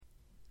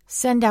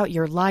Send out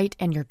your light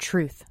and your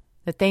truth,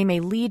 that they may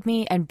lead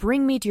me and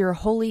bring me to your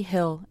holy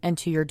hill and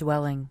to your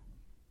dwelling.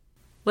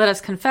 Let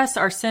us confess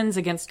our sins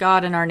against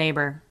God and our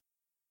neighbor.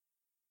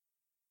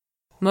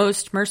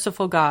 Most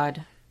merciful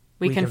God,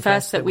 we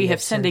confess that we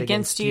have sinned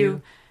against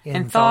you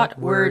in thought,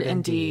 word,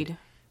 and deed,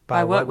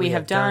 by what we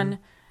have done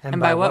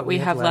and by what we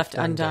have left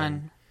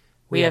undone.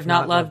 We have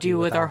not loved you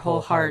with our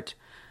whole heart.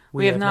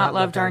 We have not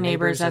loved our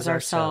neighbors as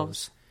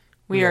ourselves.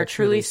 We are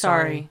truly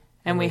sorry,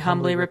 and we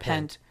humbly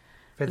repent.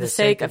 For the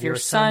sake of your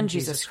Son,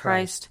 Jesus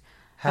Christ,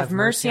 have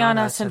mercy on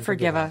us and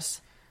forgive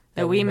us,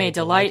 that we may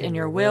delight in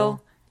your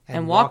will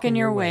and walk in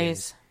your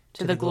ways,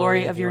 to the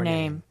glory of your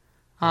name.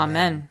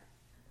 Amen.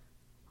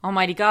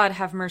 Almighty God,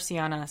 have mercy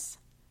on us.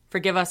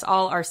 Forgive us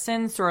all our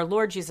sins through our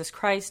Lord Jesus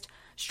Christ.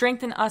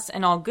 Strengthen us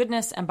in all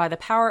goodness, and by the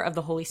power of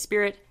the Holy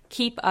Spirit,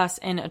 keep us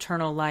in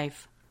eternal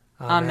life.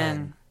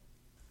 Amen.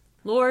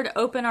 Lord,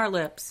 open our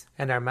lips,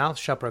 and our mouth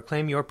shall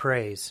proclaim your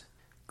praise.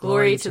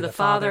 Glory to the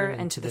Father,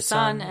 and to the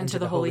Son, and to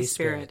the Holy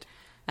Spirit,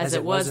 as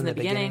it was in the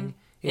beginning,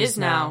 is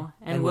now,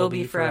 and will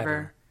be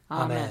forever.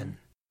 Amen.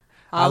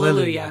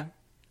 Alleluia.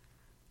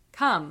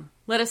 Come,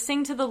 let us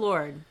sing to the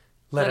Lord.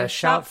 Let us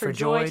shout for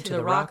joy to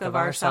the rock of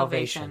our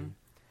salvation.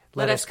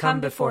 Let us come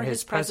before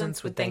his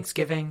presence with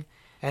thanksgiving,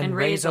 and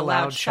raise a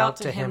loud shout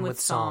to him with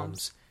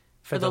psalms.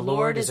 For the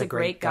Lord is a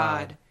great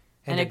God,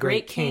 and a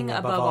great King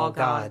above all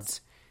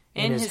gods.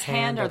 In his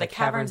hand are the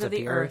caverns of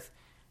the earth,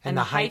 and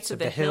the heights of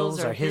the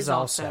hills are his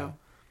also.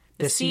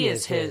 The sea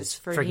is his,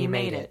 for he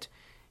made it,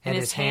 and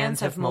his hands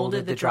have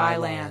molded the dry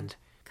land.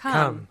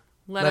 Come,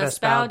 let us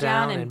bow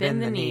down and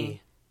bend the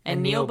knee,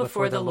 and kneel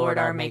before the Lord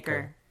our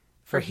Maker.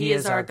 For he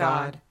is our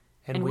God,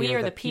 and we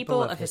are the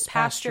people of his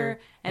pasture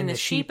and the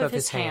sheep of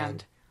his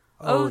hand.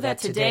 Oh, that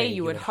today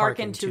you would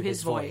hearken to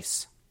his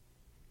voice.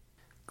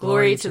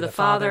 Glory to the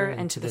Father,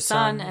 and to the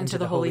Son, and to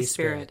the Holy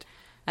Spirit,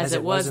 as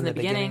it was in the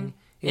beginning,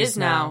 is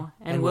now,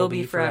 and will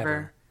be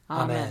forever.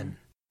 Amen.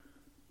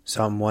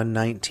 Psalm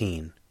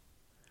 119.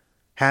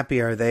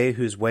 Happy are they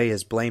whose way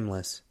is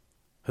blameless,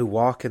 who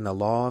walk in the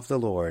law of the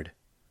Lord.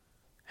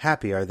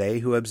 Happy are they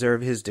who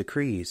observe his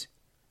decrees,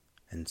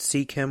 and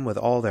seek him with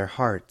all their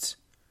hearts,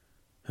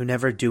 who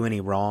never do any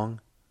wrong,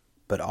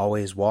 but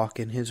always walk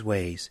in his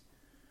ways.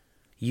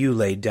 You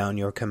laid down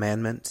your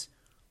commandments,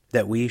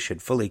 that we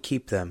should fully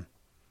keep them.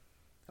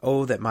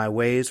 Oh, that my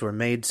ways were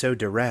made so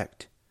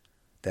direct,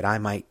 that I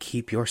might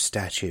keep your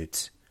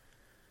statutes.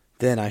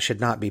 Then I should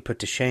not be put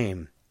to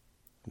shame,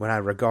 when I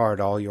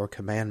regard all your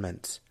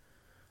commandments.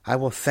 I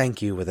will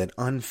thank you with an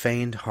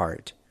unfeigned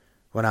heart,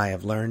 when I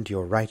have learned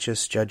your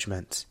righteous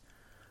judgments.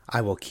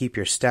 I will keep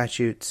your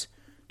statutes.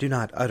 Do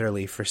not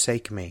utterly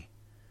forsake me.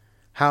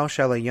 How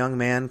shall a young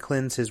man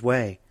cleanse his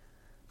way?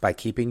 By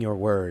keeping your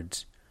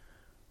words.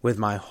 With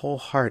my whole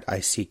heart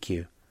I seek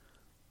you.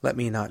 Let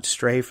me not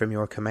stray from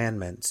your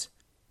commandments.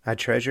 I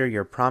treasure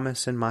your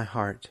promise in my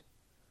heart,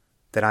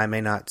 that I may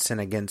not sin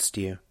against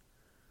you.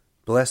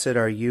 Blessed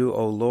are you,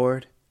 O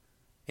Lord.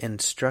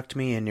 Instruct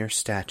me in your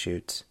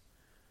statutes.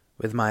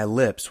 With my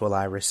lips will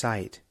I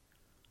recite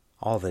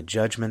all the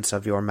judgments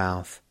of your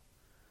mouth.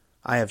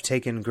 I have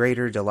taken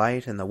greater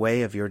delight in the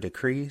way of your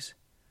decrees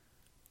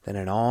than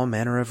in all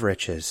manner of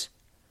riches.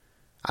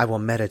 I will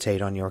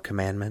meditate on your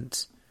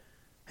commandments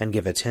and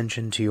give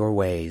attention to your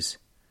ways.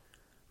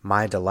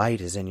 My delight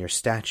is in your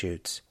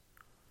statutes.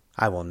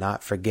 I will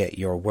not forget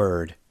your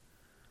word.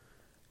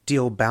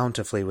 Deal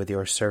bountifully with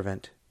your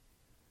servant,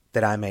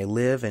 that I may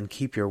live and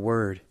keep your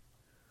word.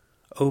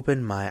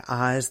 Open my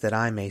eyes that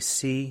I may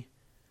see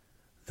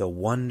the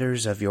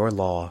wonders of your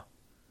law.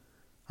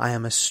 I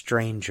am a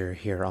stranger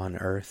here on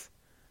earth.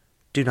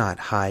 Do not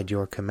hide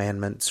your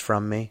commandments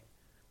from me.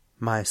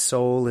 My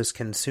soul is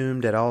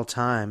consumed at all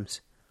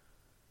times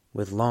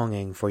with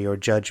longing for your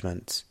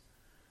judgments.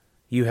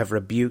 You have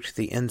rebuked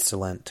the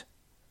insolent.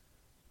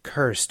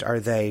 Cursed are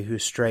they who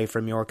stray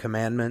from your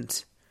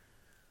commandments.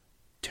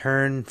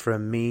 Turn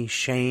from me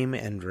shame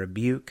and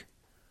rebuke,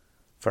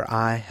 for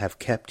I have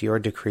kept your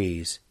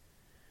decrees.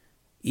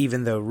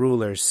 Even though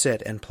rulers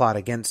sit and plot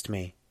against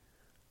me,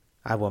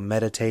 I will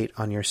meditate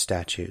on your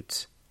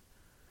statutes.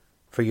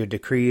 For your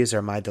decrees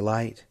are my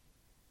delight,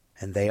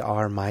 and they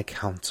are my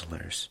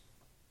counselors.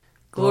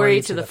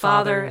 Glory to the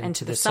Father, and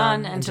to the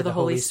Son, and to the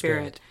Holy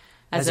Spirit,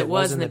 as it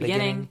was in the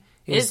beginning,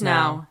 is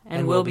now,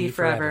 and will be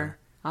forever.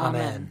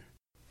 Amen.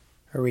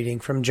 A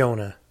reading from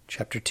Jonah,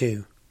 chapter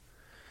 2.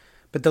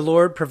 But the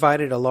Lord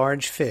provided a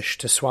large fish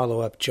to swallow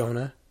up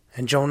Jonah,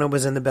 and Jonah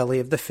was in the belly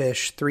of the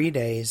fish 3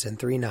 days and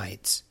 3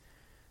 nights.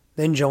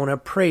 Then Jonah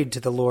prayed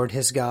to the Lord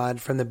his God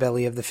from the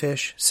belly of the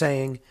fish,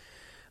 saying,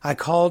 I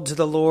called to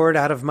the Lord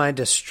out of my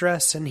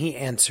distress, and he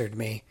answered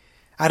me.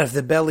 Out of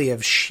the belly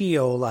of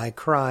Sheol I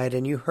cried,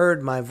 and you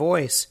heard my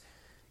voice.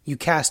 You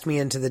cast me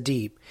into the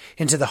deep,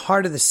 into the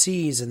heart of the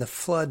seas, and the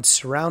flood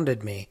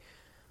surrounded me.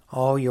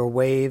 All your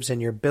waves and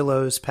your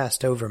billows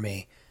passed over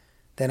me.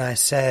 Then I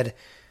said,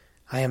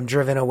 I am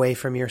driven away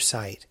from your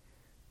sight.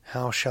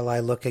 How shall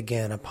I look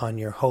again upon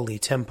your holy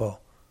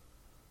temple?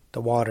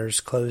 The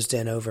waters closed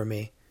in over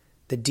me.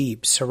 The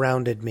deep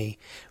surrounded me.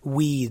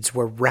 Weeds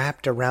were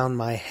wrapped around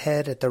my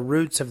head at the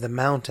roots of the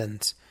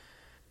mountains.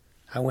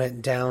 I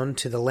went down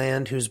to the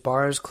land whose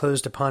bars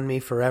closed upon me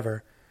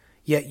forever.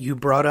 Yet you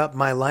brought up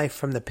my life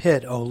from the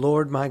pit, O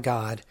Lord my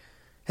God.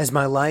 As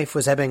my life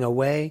was ebbing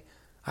away,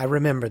 I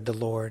remembered the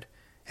Lord,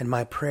 and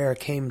my prayer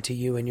came to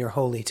you in your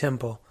holy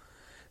temple.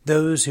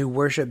 Those who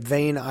worship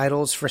vain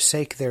idols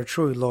forsake their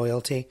true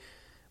loyalty,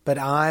 but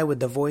I, with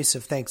the voice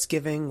of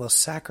thanksgiving, will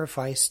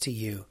sacrifice to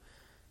you.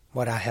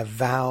 What I have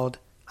vowed,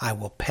 I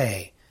will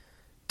pay.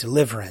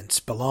 Deliverance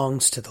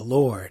belongs to the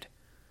Lord.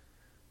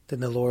 Then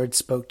the Lord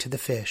spoke to the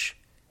fish,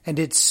 and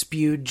it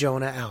spewed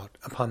Jonah out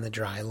upon the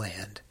dry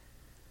land.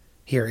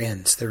 Here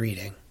ends the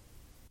reading.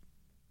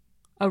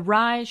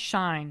 Arise,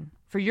 shine,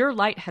 for your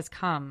light has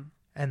come,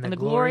 and the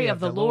glory of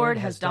the Lord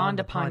has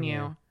dawned upon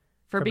you.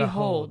 For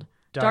behold,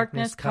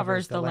 darkness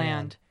covers the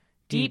land,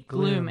 deep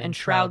gloom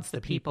enshrouds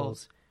the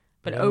peoples.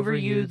 But over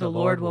you the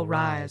Lord will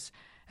rise,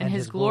 and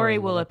his glory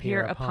will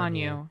appear upon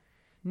you.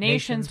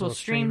 Nations will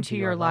stream to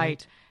your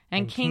light,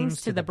 and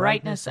kings to the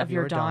brightness of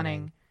your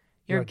dawning.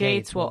 Your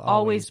gates will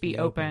always be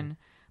open.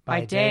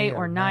 By day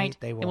or night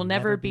they will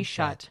never be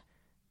shut.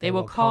 They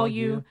will call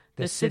you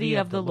the city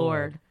of the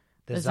Lord,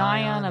 the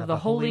Zion of the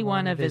Holy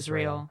One of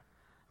Israel.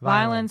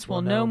 Violence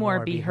will no more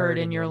be heard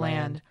in your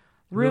land,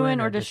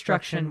 ruin or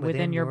destruction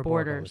within your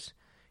borders.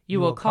 You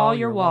will call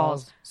your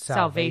walls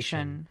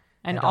salvation,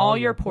 and all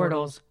your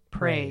portals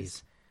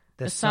praise.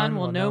 The sun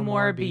will no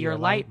more be your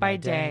light by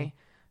day.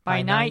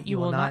 By night you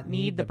will not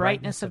need the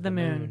brightness of the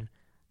moon.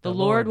 The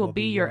Lord will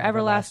be your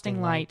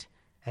everlasting light,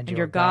 and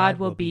your God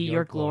will be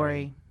your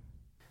glory.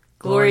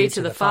 Glory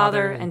to the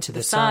Father, and to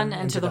the Son,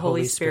 and to the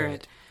Holy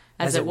Spirit,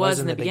 as it was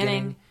in the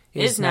beginning,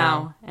 is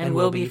now, and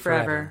will be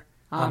forever.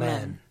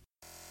 Amen.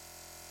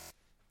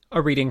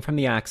 A reading from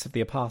the Acts of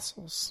the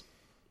Apostles.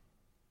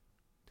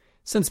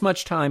 Since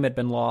much time had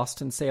been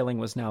lost and sailing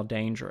was now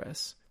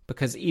dangerous,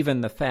 because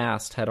even the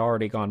fast had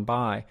already gone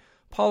by,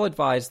 Paul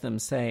advised them,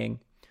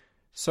 saying,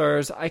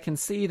 Sirs, I can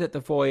see that the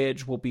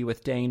voyage will be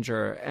with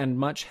danger and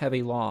much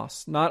heavy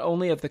loss, not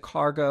only of the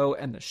cargo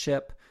and the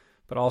ship,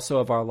 but also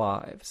of our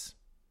lives.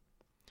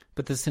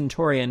 But the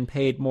centurion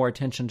paid more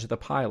attention to the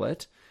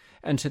pilot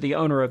and to the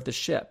owner of the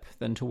ship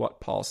than to what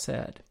Paul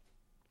said.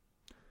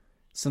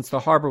 Since the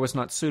harbor was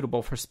not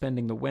suitable for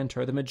spending the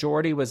winter, the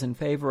majority was in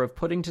favor of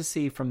putting to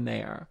sea from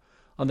there,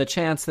 on the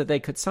chance that they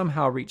could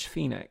somehow reach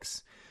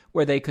Phoenix,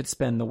 where they could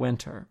spend the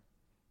winter.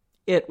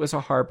 It was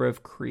a harbor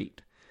of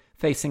Crete,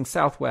 facing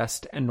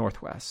southwest and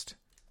northwest.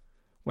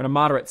 When a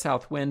moderate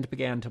south wind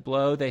began to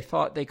blow, they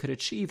thought they could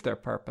achieve their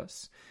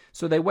purpose,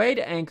 so they weighed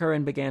anchor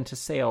and began to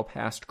sail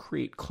past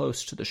Crete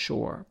close to the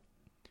shore.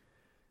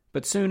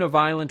 But soon a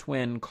violent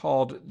wind,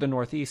 called the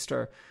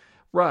northeaster,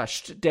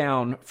 rushed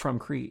down from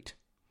Crete.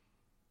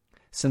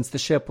 Since the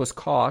ship was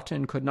caught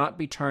and could not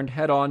be turned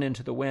head-on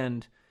into the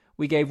wind,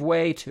 we gave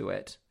way to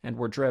it and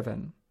were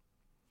driven.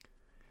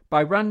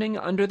 By running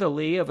under the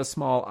lee of a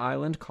small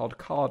island called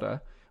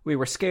Cauda, we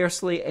were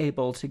scarcely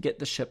able to get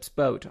the ship's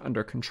boat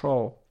under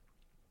control.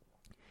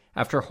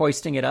 After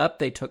hoisting it up,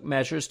 they took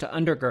measures to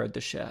undergird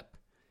the ship.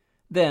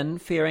 Then,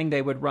 fearing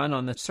they would run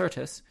on the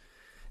Syrtis,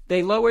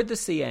 they lowered the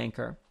sea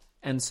anchor,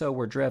 and so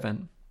were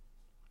driven.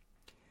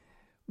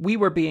 We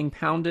were being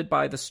pounded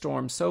by the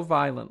storm so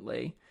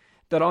violently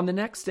that on the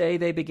next day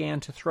they began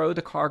to throw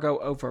the cargo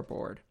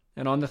overboard,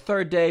 and on the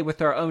third day with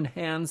their own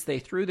hands they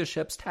threw the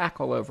ship's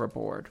tackle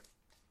overboard.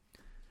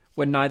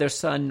 When neither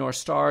sun nor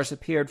stars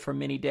appeared for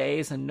many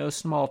days and no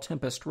small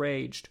tempest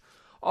raged,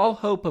 all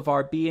hope of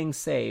our being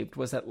saved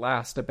was at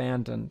last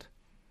abandoned.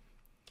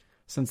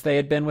 Since they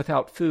had been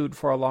without food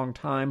for a long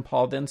time,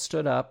 Paul then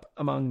stood up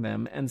among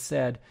them and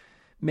said,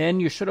 Men,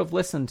 you should have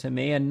listened to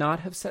me and not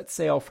have set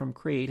sail from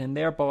Crete, and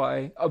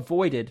thereby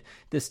avoided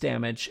this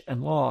damage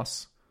and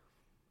loss.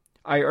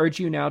 I urge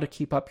you now to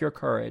keep up your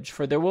courage,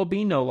 for there will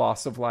be no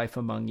loss of life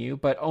among you,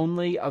 but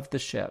only of the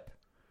ship.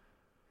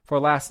 For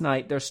last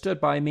night there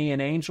stood by me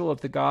an angel of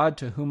the God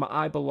to whom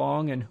I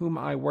belong and whom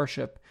I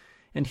worship,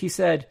 and he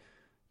said,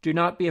 Do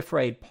not be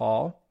afraid,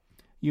 Paul.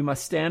 You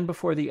must stand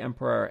before the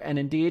emperor, and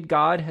indeed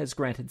God has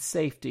granted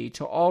safety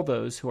to all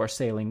those who are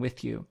sailing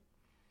with you.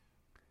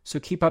 So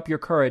keep up your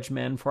courage,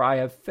 men, for I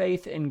have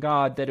faith in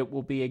God that it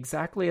will be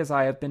exactly as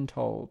I have been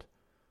told.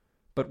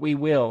 But we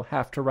will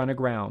have to run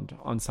aground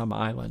on some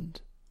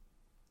island.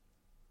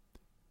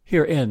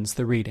 Here ends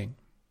the reading.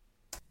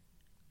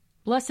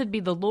 Blessed be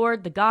the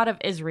Lord, the God of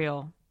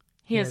Israel.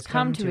 He has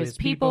come to his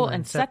people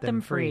and set them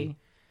free.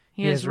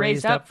 He has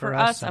raised up for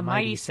us a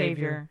mighty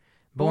Savior,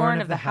 born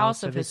of the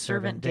house of his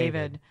servant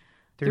David.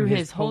 Through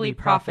his holy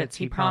prophets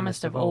he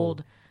promised of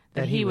old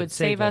that he would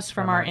save us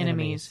from our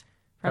enemies,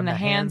 from the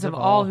hands of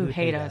all who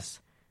hate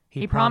us.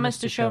 He promised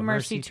to show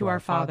mercy to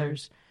our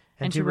fathers,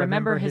 and to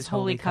remember his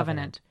holy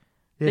covenant.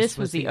 This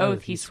was the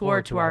oath he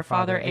swore to our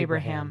father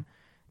Abraham,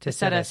 to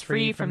set us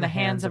free from the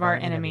hands of our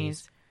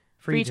enemies,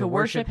 free to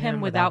worship him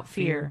without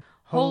fear,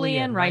 holy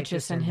and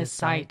righteous in his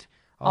sight,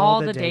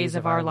 all the days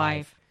of our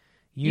life.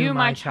 You,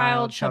 my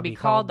child, shall be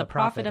called the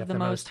prophet of the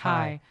Most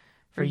High,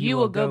 for you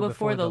will go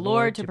before the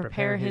Lord to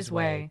prepare his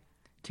way,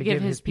 to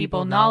give his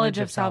people knowledge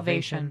of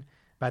salvation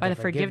by the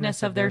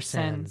forgiveness of their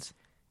sins.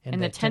 In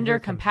the tender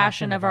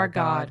compassion of our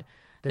God,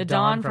 the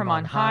dawn from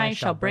on high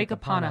shall break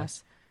upon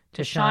us,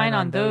 to shine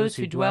on those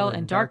who dwell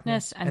in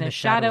darkness and the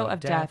shadow of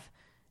death,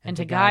 and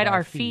to guide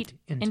our feet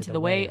into the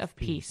way of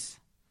peace.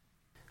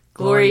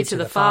 Glory to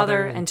the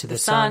Father, and to the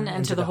Son,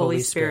 and to the Holy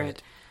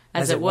Spirit,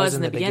 as it was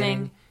in the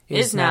beginning,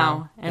 is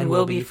now, and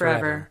will be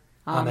forever.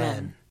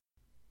 Amen.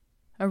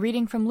 A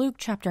reading from Luke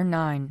chapter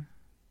 9.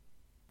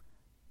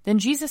 Then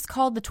Jesus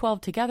called the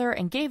 12 together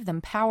and gave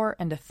them power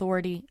and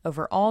authority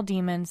over all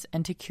demons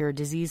and to cure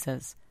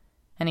diseases.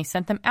 And he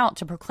sent them out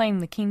to proclaim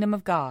the kingdom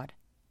of God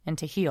and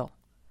to heal.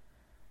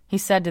 He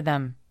said to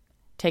them,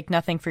 "Take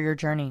nothing for your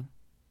journey,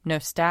 no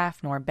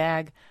staff, nor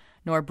bag,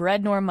 nor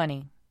bread, nor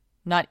money,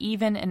 not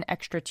even an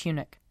extra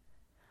tunic.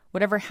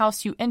 Whatever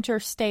house you enter,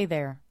 stay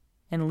there,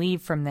 and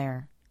leave from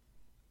there.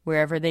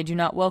 Wherever they do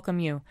not welcome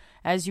you,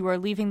 as you are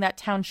leaving that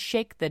town,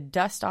 shake the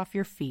dust off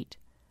your feet,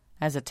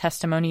 as a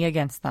testimony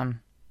against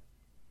them."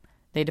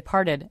 They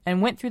departed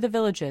and went through the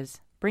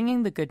villages,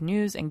 bringing the good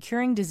news and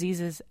curing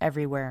diseases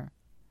everywhere.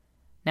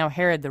 Now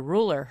Herod the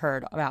ruler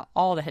heard about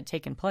all that had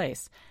taken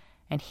place,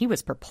 and he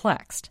was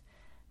perplexed,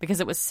 because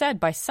it was said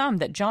by some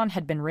that John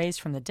had been raised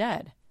from the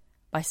dead,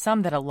 by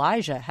some that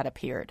Elijah had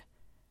appeared,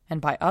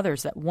 and by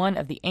others that one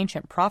of the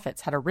ancient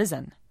prophets had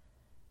arisen.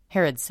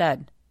 Herod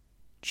said,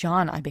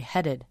 "John I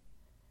beheaded,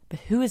 but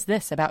who is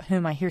this about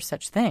whom I hear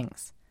such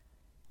things?"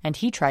 And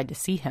he tried to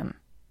see him.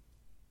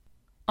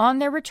 On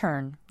their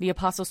return, the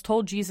apostles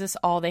told Jesus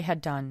all they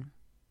had done.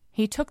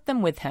 He took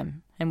them with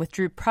him and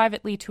withdrew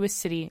privately to a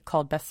city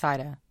called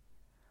Bethsaida.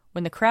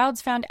 When the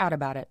crowds found out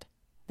about it,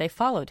 they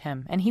followed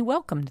him, and he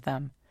welcomed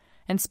them,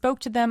 and spoke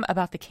to them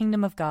about the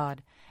kingdom of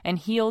God, and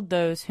healed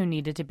those who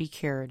needed to be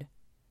cured.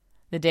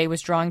 The day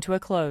was drawing to a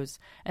close,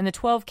 and the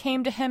 12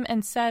 came to him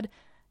and said,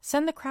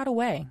 "Send the crowd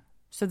away,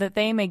 so that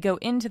they may go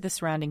into the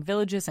surrounding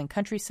villages and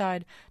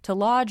countryside to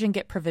lodge and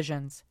get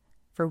provisions,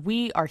 for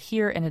we are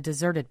here in a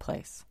deserted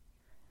place."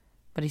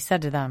 But he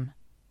said to them,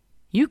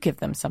 "You give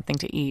them something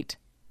to eat."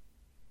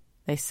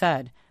 They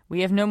said,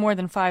 "We have no more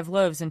than 5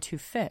 loaves and 2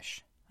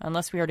 fish,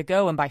 unless we are to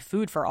go and buy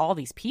food for all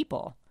these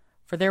people,"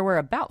 for there were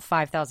about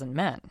 5,000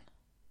 men.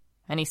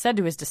 And he said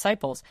to his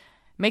disciples,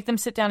 "Make them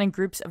sit down in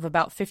groups of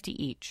about 50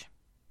 each."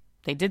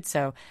 They did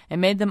so,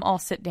 and made them all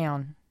sit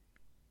down.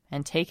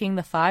 And taking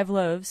the 5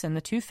 loaves and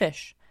the 2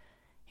 fish,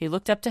 he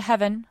looked up to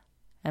heaven,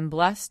 and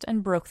blessed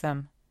and broke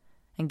them,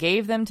 and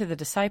gave them to the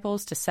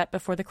disciples to set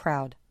before the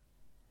crowd.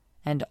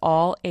 And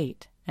all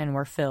ate and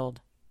were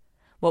filled.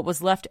 What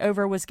was left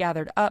over was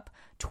gathered up,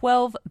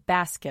 12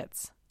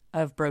 baskets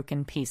of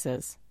broken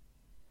pieces.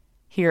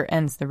 Here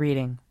ends the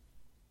reading.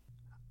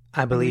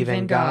 I believe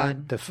in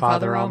God, the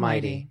Father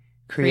Almighty,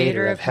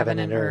 creator of heaven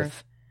and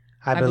earth.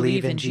 I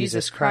believe in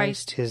Jesus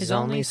Christ, his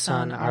only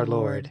Son, our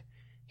Lord.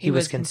 He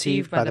was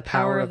conceived by the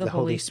power of the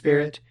Holy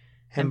Spirit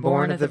and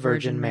born of the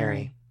Virgin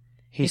Mary.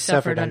 He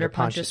suffered under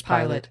Pontius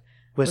Pilate,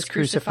 was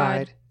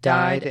crucified,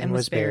 died, and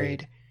was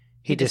buried.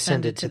 He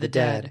descended to the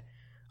dead.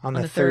 On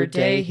the 3rd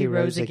day he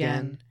rose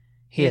again.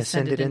 He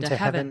ascended into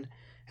heaven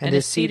and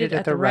is seated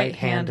at the right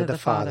hand of the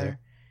Father.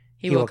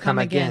 He will come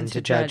again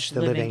to judge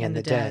the living and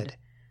the dead.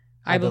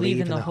 I believe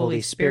in the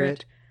Holy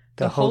Spirit,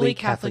 the Holy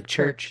Catholic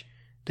Church,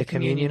 the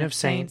communion of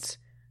saints,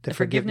 the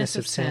forgiveness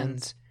of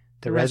sins,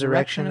 the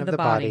resurrection of the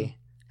body,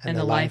 and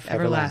the life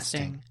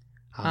everlasting.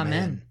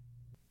 Amen.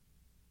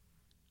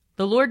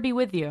 The Lord be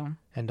with you.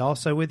 And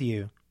also with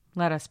you.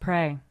 Let us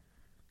pray.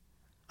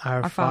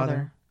 Our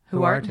Father,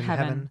 who art in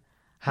heaven,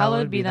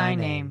 hallowed be thy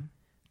name.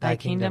 Thy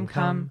kingdom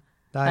come,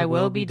 thy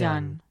will be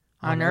done,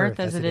 on earth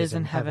as it is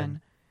in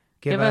heaven.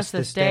 Give us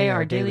this day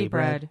our daily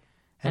bread,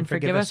 and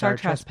forgive us our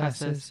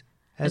trespasses,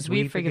 as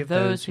we forgive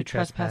those who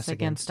trespass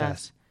against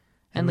us.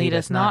 And lead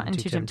us not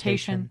into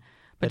temptation,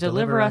 but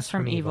deliver us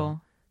from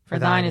evil. For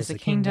thine is the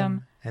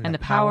kingdom, and the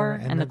power,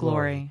 and the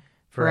glory,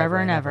 forever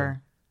and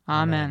ever.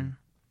 Amen.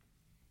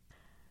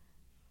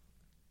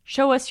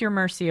 Show us your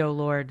mercy, O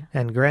Lord.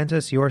 And grant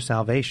us your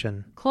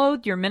salvation.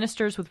 Clothe your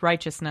ministers with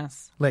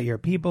righteousness. Let your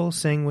people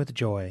sing with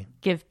joy.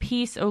 Give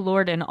peace, O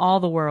Lord, in all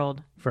the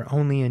world. For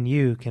only in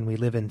you can we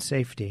live in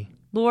safety.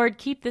 Lord,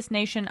 keep this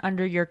nation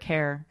under your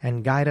care.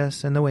 And guide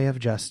us in the way of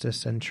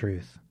justice and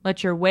truth.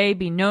 Let your way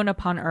be known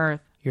upon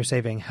earth. Your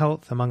saving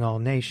health among all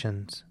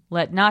nations.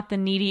 Let not the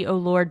needy, O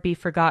Lord, be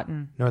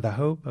forgotten. Nor the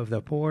hope of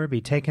the poor be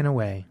taken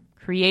away.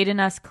 Create in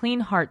us clean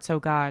hearts, O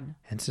God.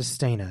 And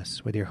sustain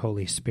us with your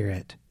Holy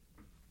Spirit.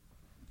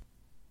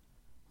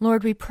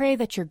 Lord, we pray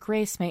that your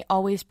grace may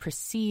always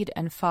precede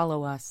and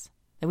follow us,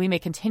 that we may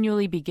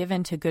continually be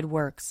given to good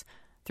works.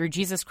 Through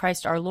Jesus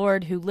Christ our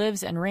Lord, who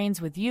lives and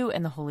reigns with you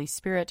and the Holy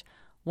Spirit,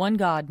 one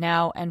God,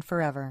 now and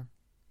forever.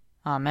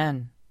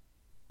 Amen.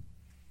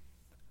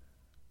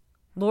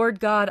 Lord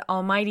God,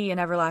 almighty and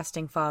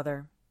everlasting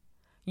Father,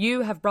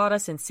 you have brought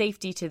us in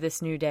safety to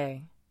this new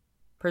day.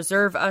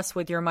 Preserve us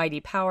with your mighty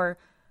power,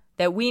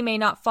 that we may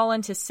not fall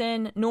into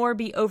sin nor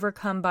be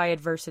overcome by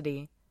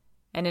adversity,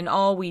 and in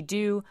all we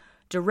do,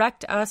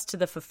 direct us to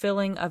the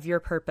fulfilling of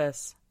your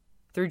purpose.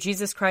 Through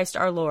Jesus Christ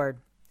our Lord.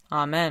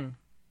 Amen.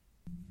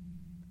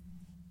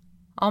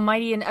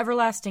 Almighty and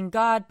everlasting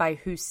God, by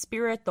whose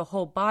Spirit the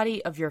whole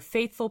body of your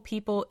faithful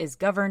people is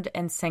governed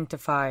and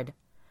sanctified,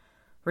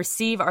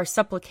 receive our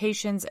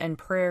supplications and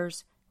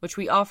prayers, which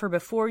we offer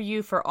before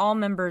you for all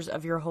members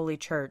of your holy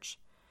church,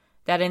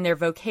 that in their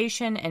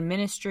vocation and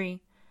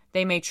ministry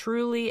they may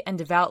truly and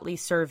devoutly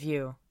serve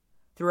you.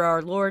 Through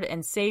our Lord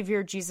and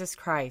Savior Jesus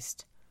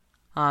Christ.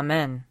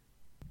 Amen.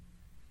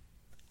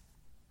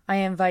 I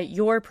invite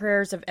your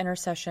prayers of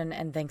intercession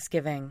and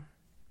thanksgiving.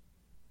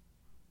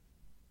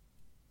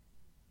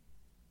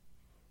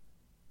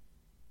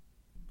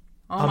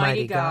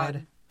 Almighty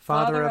God,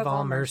 Father of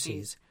all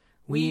mercies,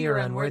 we, your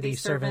unworthy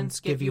servants,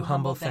 give you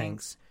humble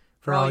thanks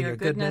for all your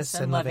goodness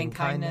and loving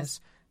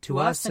kindness to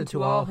us and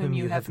to all whom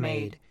you have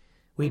made.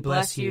 We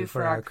bless you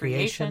for our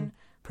creation,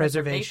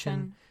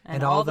 preservation,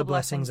 and all the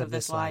blessings of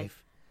this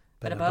life,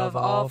 but above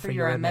all for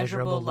your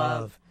immeasurable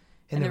love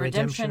in the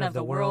redemption of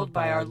the world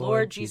by our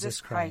Lord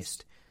Jesus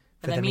Christ,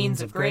 for the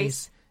means of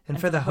grace and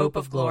for the hope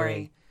of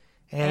glory.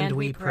 And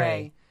we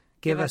pray,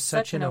 give us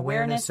such an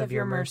awareness of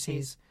your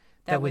mercies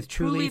that with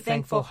truly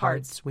thankful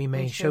hearts we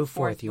may show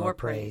forth your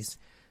praise,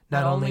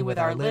 not only with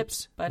our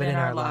lips but in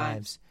our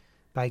lives,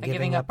 by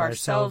giving up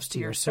ourselves to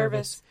your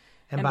service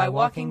and by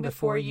walking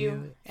before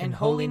you in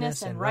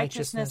holiness and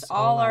righteousness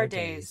all our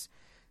days,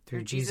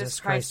 through Jesus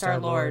Christ our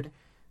Lord,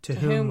 to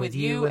whom with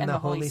you and the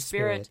Holy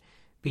Spirit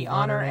be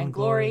honor and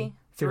glory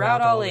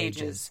throughout all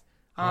ages.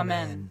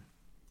 Amen.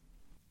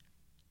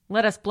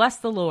 Let us bless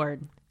the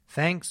Lord.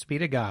 Thanks be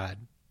to God.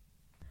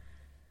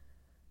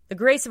 The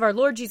grace of our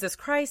Lord Jesus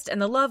Christ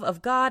and the love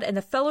of God and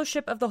the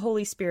fellowship of the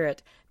Holy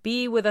Spirit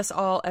be with us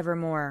all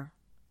evermore.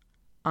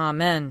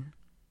 Amen.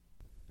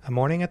 A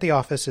Morning at the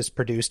Office is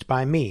produced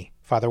by me,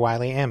 Father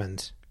Wiley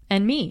Ammons.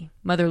 And me,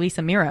 Mother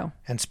Lisa Meirow.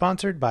 And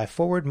sponsored by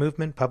Forward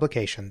Movement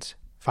Publications.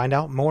 Find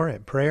out more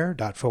at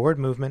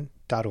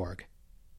prayer.forwardmovement.org.